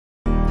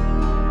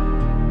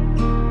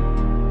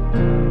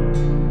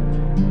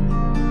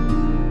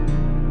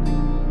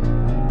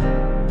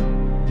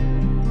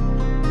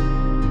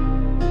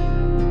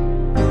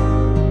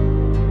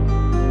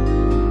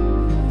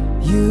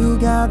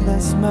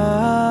that smile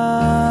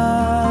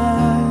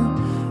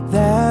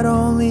that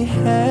only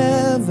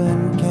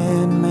heaven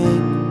can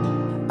make.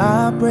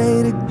 I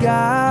pray to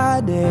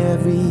God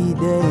every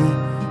day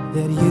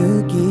that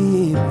you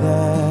keep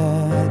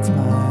that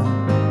smile.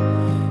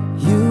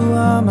 You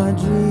are my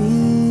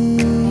dream.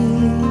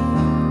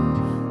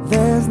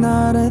 There's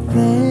not a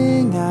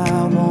thing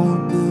I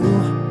won't do.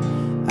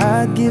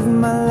 I'd give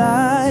my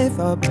life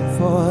up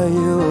for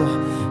you,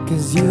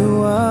 'cause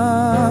you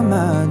are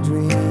my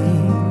dream.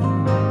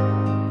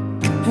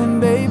 And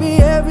baby,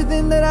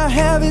 everything that I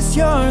have is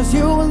yours.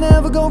 You will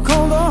never go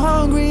cold or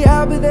hungry.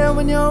 I'll be there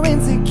when you're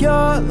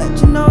insecure.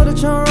 Let you know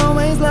that you're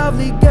always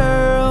lovely,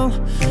 girl.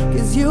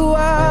 'Cause you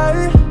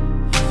are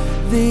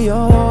the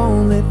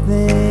only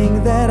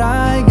thing that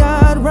I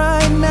got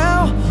right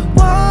now.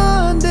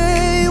 One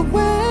day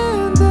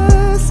when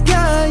the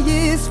sky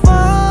is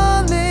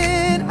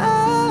falling,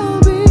 I'll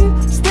be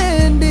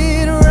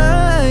standing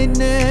right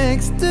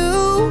next to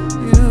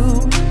you,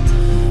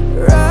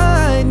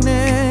 right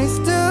next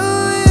to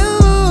you.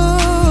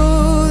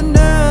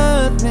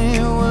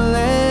 Nothing will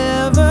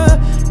ever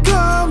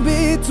come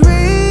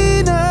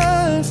between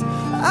us.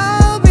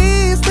 I'll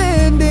be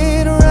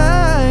standing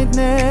right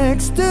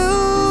next to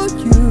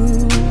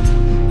you,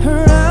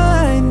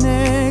 right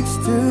next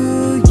to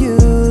you.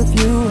 If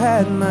you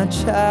had my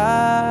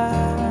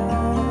child,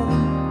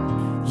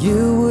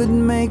 you would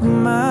make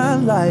my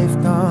life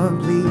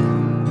complete.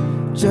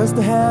 Just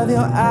to have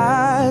your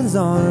eyes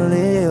on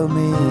little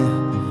me,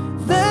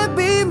 that'd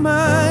be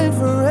mine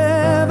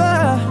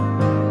forever.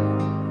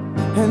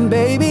 And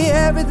baby,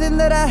 everything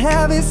that I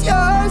have is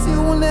yours. You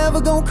will never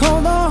go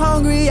cold or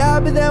hungry.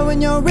 I'll be there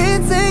when you're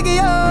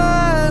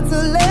insecure, to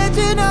let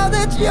you know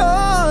that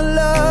you're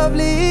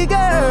lovely,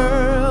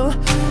 girl.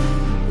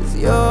 'Cause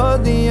you're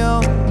the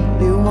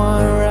only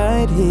one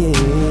right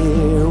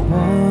here.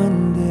 One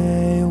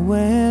day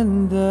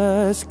when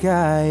the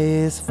sky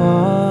is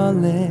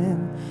falling,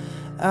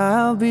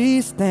 I'll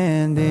be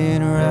standing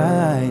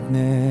right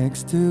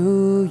next to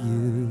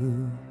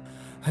you,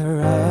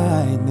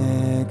 right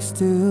next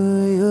to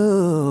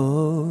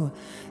you.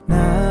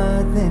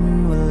 Nothing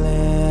will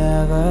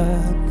ever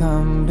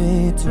come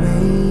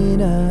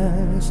between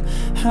us.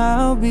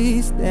 I'll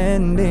be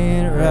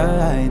standing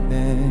right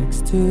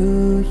next to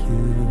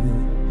you,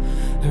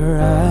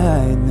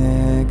 right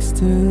next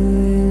to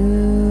you.